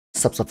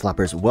Sup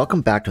flappers,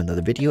 welcome back to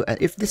another video,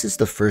 and if this is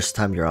the first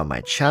time you're on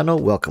my channel,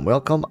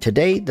 welcome.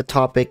 Today the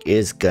topic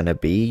is gonna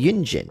be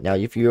Yunjin. Now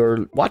if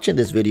you're watching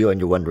this video and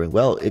you're wondering,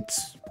 well,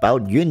 it's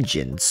about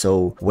Yunjin,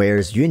 so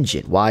where's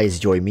Yunjin? Why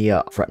is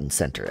Yoimiya front and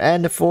center?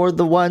 And for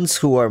the ones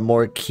who are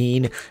more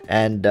keen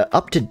and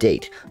up to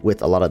date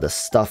with a lot of the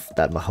stuff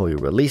that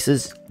MiHoYo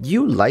releases,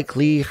 you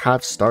likely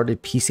have started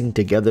piecing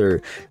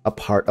together a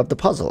part of the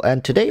puzzle.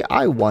 And today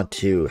I want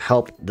to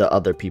help the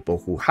other people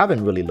who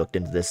haven't really looked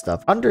into this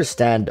stuff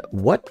understand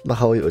what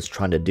MiHoYo is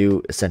trying to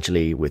do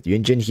essentially with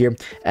Yunjin here,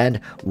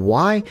 and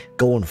why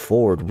going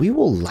forward we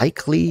will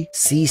likely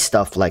see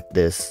stuff like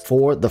this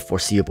for the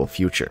foreseeable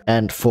future.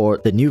 And for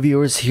the new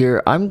viewers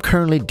here, I'm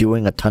currently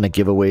doing a ton of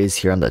giveaways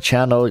here on the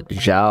channel.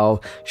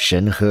 Zhao,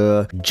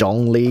 Shenhe,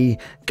 Zhongli,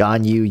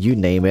 Ganyu, you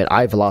name it.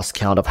 I've lost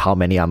count of how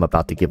many I'm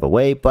about to give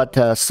away,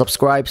 but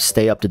subscribe,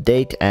 stay up to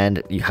date,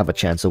 and you have a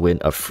chance to win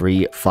a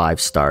free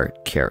 5-star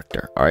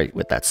character. Alright,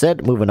 with that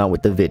said, moving on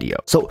with the video.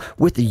 So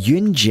with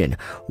Yunjin,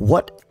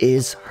 what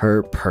is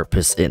her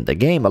purpose in the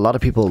game? A lot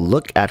of people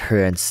look at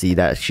her and see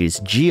that she's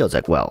Geo's,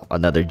 like, well,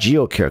 another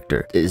Geo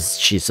character. Is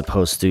she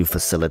supposed to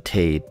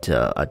facilitate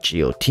a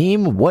Geo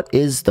team? What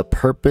is the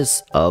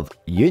purpose of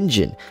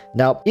Yunjin?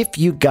 Now, if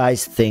you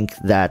guys think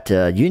that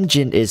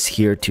Yunjin is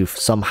here to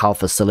somehow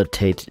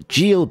facilitate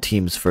Geo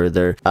teams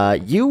further,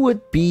 you would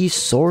be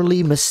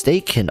sorely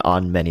mistaken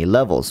on many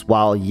levels.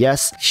 While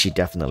yes, she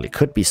definitely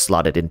could be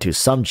slotted into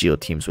some Geo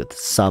teams with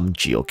some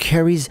Geo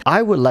carries,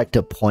 I would like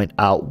to point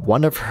out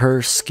one of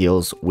her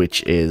skills,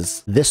 which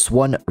is this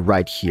one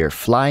right here,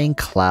 Flying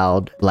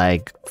Cloud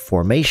Flag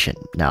Formation.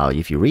 Now,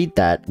 if you read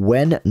that,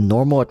 when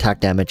normal attack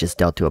damage is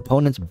dealt to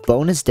opponents,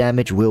 bonus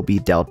damage will be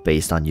dealt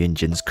based on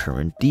Yunjin's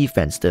current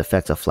defense. The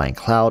effects of Flying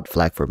Cloud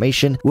Flag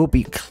Formation will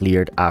be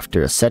cleared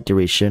after a set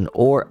duration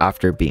or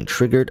after being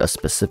triggered a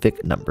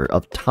specific number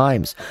of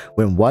times.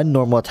 When one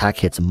normal attack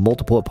hits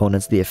multiple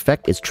opponents, the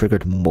effect is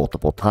triggered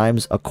multiple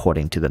times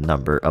according to the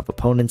number of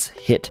opponents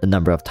hit. The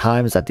number of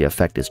times that the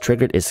effect is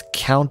triggered is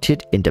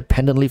counted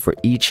independently for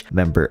each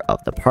member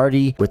of the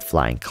party with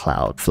Flying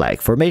Cloud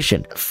Flag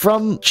Formation.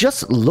 From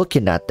just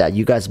looking at that,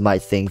 you guys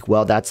might think,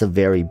 well, that's a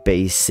very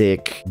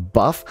basic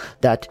buff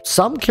that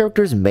some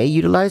characters may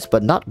utilize,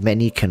 but not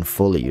many can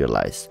fully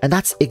utilize. And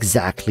that's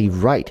exactly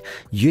right.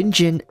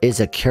 Yunjin is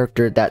a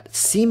character that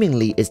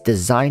seemingly is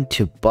designed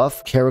to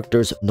buff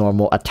characters'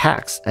 normal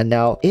attacks. And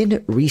now,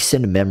 in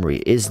recent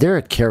memory, is there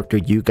a character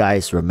you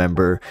guys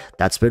remember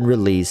that's been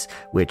released,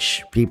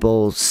 which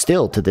people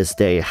still to this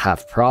day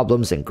have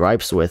problems and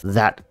gripes with,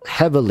 that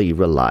heavily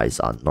relies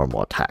on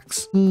normal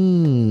attacks?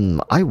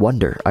 I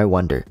wonder.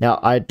 Now,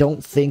 I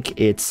don't think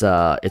it's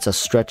a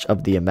stretch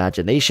of the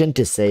imagination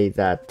to say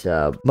that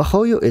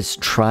MiHoYo is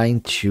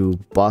trying to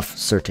buff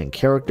certain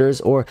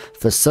characters or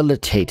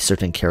facilitate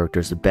certain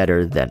characters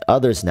better than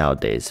others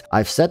nowadays.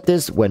 I've said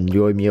this when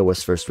Yoimiya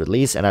was first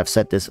released, and I've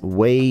said this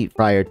way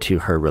prior to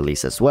her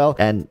release as well,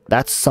 and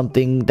that's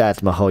something that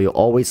MiHoYo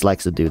always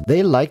likes to do.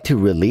 They like to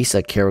release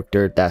a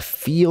character that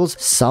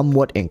feels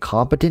somewhat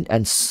incompetent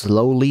and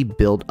slowly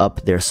build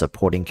up their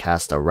supporting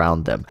cast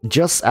around them,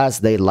 just as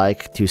they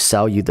like to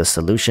sell you the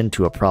solution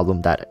to a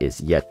problem that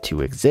is yet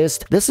to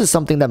exist. This is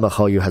something that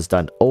MiHoYo has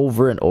done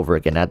over and over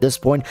again. At this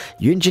point,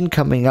 Yunjin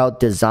coming out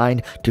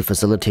designed to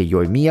facilitate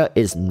Yoimiya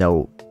is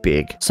no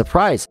big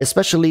surprise,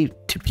 especially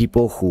to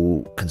people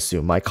who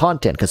consume my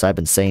content, because I've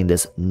been saying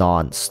this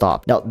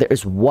non-stop. Now, there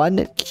is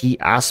one key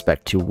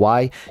aspect to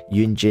why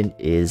Yunjin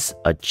is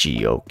a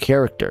Geo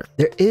character.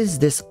 There is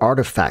this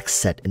artifact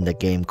set in the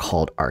game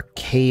called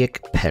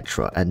Archaic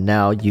Petra, and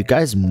now you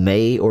guys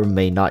may or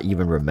may not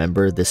even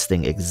remember this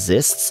thing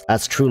exists,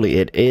 as truly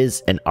it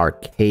is an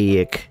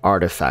archaic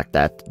artifact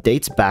that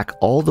dates back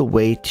all the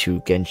way to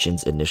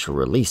Genshin's initial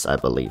release, I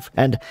believe.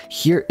 And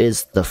here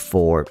is the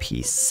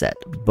 4-piece set.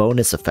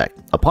 Bonus effect.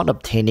 Upon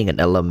obtaining an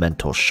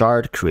elemental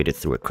shard created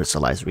through a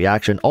crystallized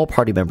reaction, all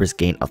party members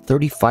gain a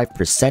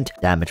 35%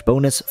 damage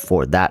bonus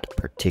for that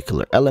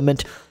particular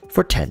element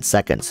for 10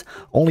 seconds.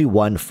 Only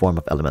one form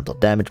of elemental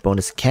damage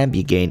bonus can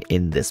be gained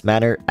in this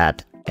manner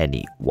at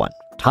any one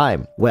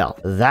time. Well,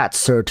 that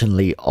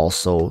certainly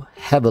also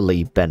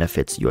heavily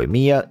benefits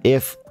Yoimiya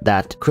if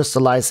that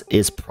crystallize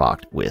is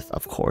procced with,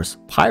 of course,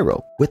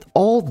 Pyro. With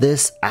all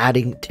this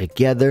adding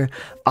together,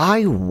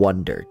 I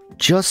wondered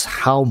just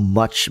how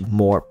much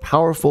more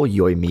powerful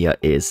Yoimiya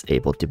is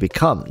able to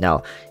become.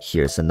 Now,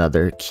 here's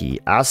another key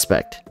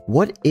aspect.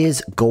 What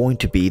is going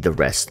to be the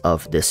rest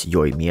of this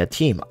Yoimiya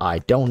team? I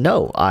don't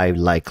know. I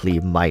likely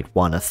might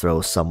want to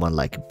throw someone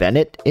like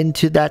Bennett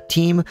into that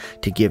team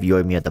to give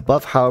Yoimiya the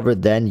buff. However,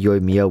 then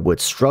Yoimiya would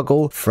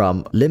struggle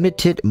from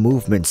limited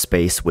movement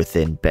space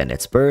within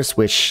Bennett's burst,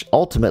 which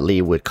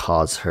ultimately would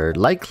cause her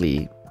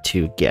likely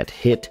to get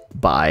hit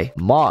by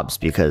mobs,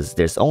 because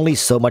there's only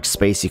so much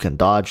space you can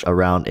dodge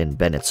around in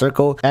Bennett's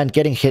circle, and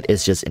getting hit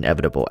is just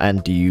inevitable.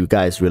 And do you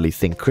guys really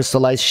think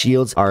crystallized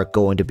shields are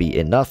going to be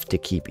enough to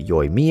keep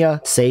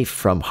Yoimiya safe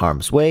from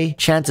harm's way?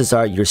 Chances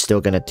are you're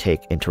still gonna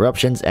take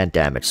interruptions and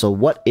damage. So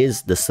what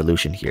is the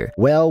solution here?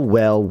 Well,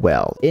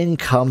 in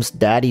comes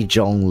Daddy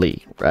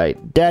Zhongli, right?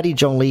 Daddy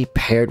Zhongli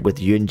paired with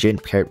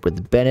Yunjin, paired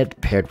with Bennett,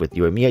 paired with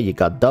Yoimiya. You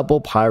got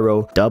double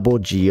pyro, double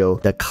geo,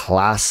 the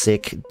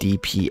classic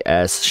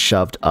DPS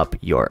shoved up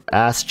your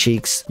ass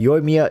cheeks.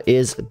 Yoimiya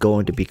is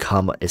going to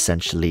become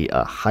essentially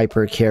a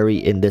hyper carry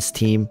in this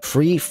team,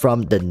 free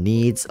from the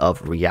needs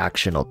of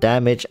reactional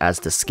damage, as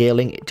the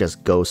scaling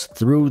just goes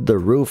through the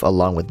roof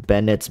along with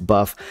Bennett's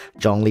buff,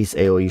 Zhongli's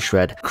AoE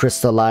shred,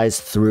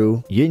 crystallized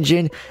through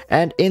Yunjin,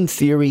 and in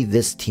theory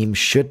this team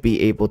should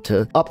be able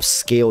to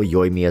upscale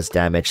Yoimiya's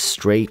damage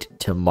straight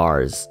to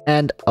Mars.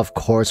 And of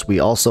course we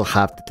also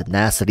have the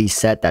tenacity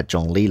set that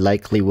Zhongli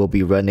likely will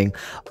be running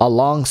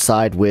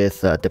alongside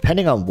with,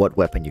 depending on what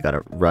weapon you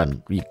gotta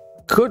run, you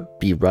could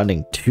be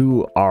running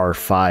 2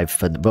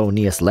 R5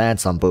 Favonius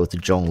Lance on both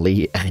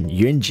Zhongli and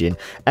Yunjin,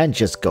 and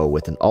just go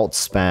with an alt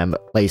spam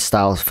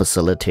playstyle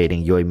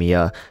facilitating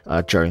Yoimiya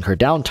during her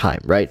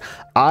downtime, right?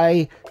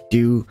 I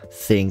do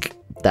think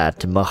that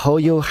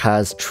MiHoYo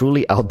has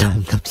truly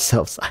outdone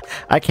themselves.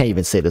 I can't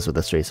even say this with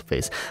a straight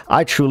face.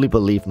 I truly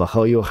believe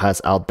MiHoYo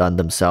has outdone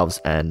themselves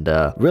and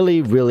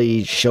really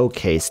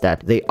showcased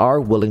that they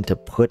are willing to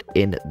put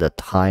in the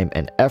time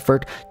and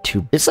effort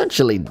to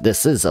essentially,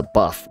 this is a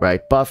buff,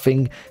 right?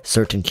 Buffing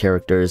certain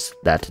characters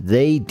that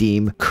they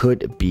deem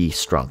could be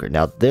stronger.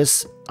 Now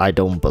this, I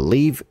don't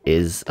believe,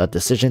 is a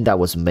decision that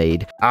was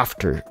made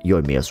after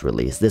Yoimiya's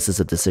release. This is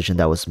a decision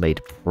that was made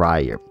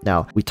prior.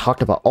 Now, we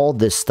talked about all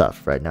this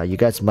stuff right now. You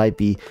guys might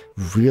be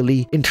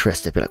really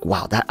interested, be like,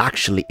 wow, that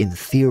actually in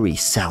theory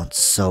sounds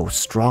so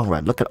strong,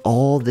 right? Look at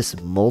all this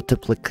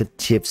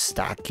multiplicative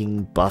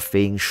stacking,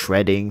 buffing,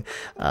 shredding,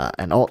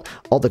 and all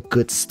the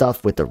good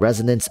stuff with the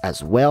resonance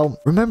as well.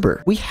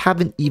 Remember, we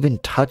haven't even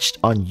touched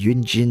on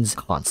Yunjin's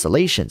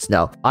constellations.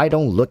 Now, I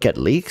don't look at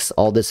leaks.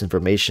 All this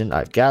information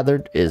I've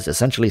gathered is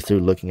essentially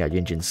through looking at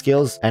Yunjin's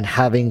skills and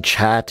having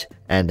chat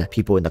and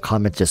people in the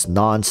comments just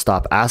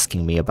non-stop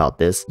asking me about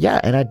this.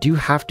 Yeah, and I do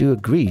have to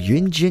agree,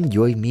 Yunjin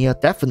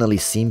Yoimiya definitely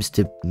seems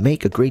to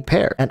make a great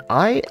pair. And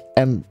I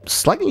am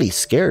slightly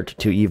scared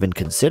to even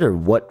consider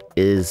what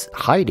is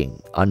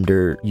hiding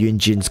under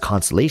Yunjin's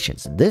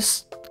constellations.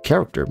 This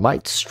character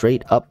might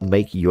straight up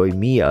make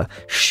Yoimiya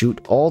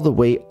shoot all the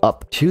way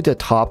up to the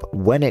top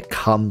when it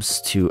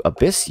comes to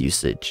Abyss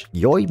usage.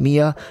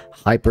 Yoimiya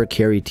hyper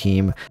carry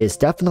team is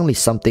definitely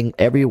something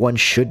everyone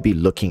should be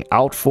looking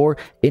out for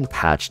in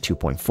patch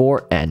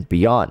 2.4 and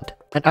beyond.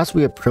 And as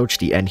we approach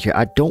the end here,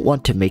 I don't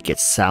want to make it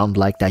sound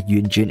like that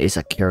Yunjin is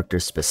a character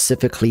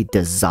specifically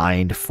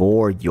designed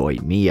for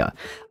Yoimiya.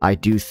 I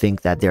do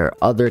think that there are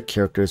other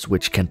characters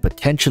which can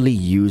potentially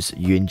use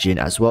Yunjin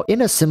as well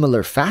in a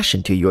similar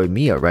fashion to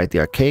Yoimiya, right? The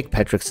Archaic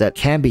Petric set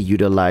can be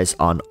utilized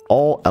on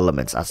all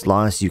elements as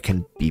long as you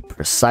can be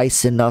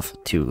precise enough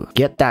to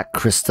get that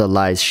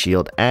crystallized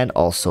shield and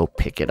also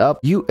pick it up.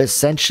 You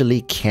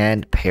essentially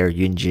can pair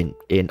Yunjin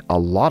in a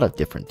lot of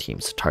different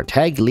teams.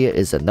 Tartaglia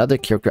is another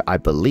character I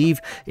believe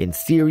in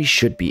theory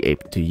should be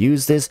able to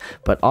use this,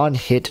 but on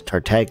hit,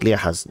 Tartaglia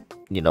has,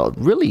 you know,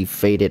 really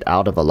faded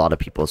out of a lot of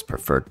people's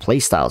preferred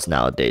playstyles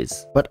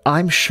nowadays. But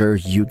I'm sure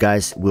you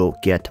guys will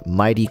get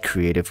mighty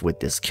creative with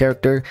this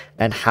character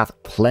and have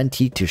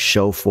plenty to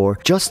show for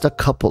just a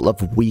couple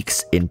of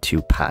weeks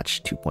into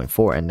patch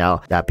 2.4. And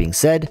now, that being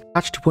said,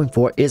 patch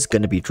 2.4 is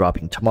going to be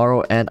dropping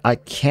tomorrow, and I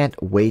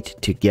can't wait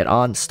to get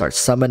on, start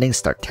summoning,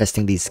 start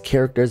testing these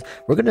characters.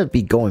 We're going to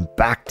be going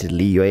back to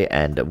Liyue,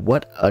 and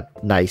what a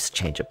nice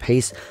change of pace.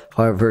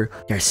 However,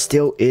 there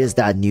still is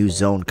that new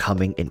zone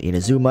coming in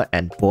Inazuma,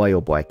 and boy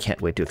oh boy, I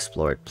can't wait to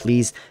explore it.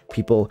 Please,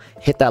 people,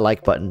 hit that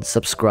like button,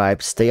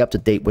 subscribe, stay up to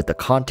date with the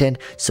content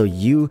so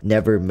you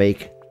never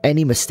make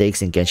any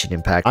mistakes in Genshin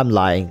Impact. I'm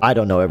lying, I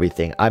don't know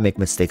everything. I make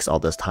mistakes all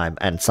this time,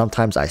 and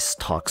sometimes I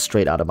talk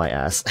straight out of my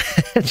ass.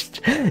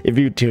 If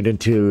you tuned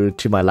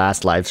into my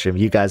last live stream,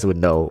 you guys would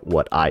know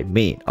what I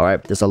mean. All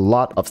right, there's a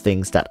lot of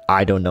things that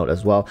I don't know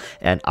as well,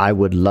 and I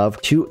would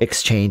love to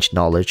exchange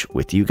knowledge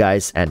with you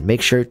guys, and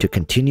make sure to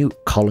continue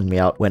calling me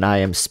out when I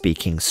am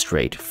speaking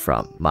straight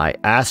from my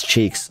ass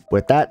cheeks.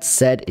 With that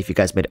said, if you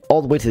guys made it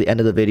all the way to the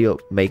end of the video,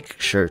 make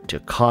sure to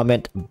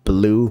comment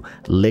blue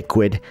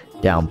liquid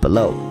down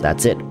below.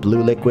 That's it,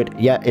 blue liquid.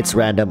 Yeah, it's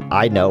random,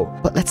 I know,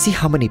 but let's see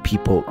how many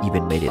people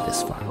even made it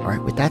this far. All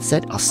right, with that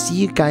said, I'll see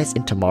you guys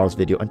in tomorrow's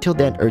video. Until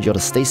then, urge you all to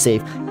stay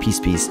safe. Peace,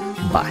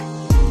 bye.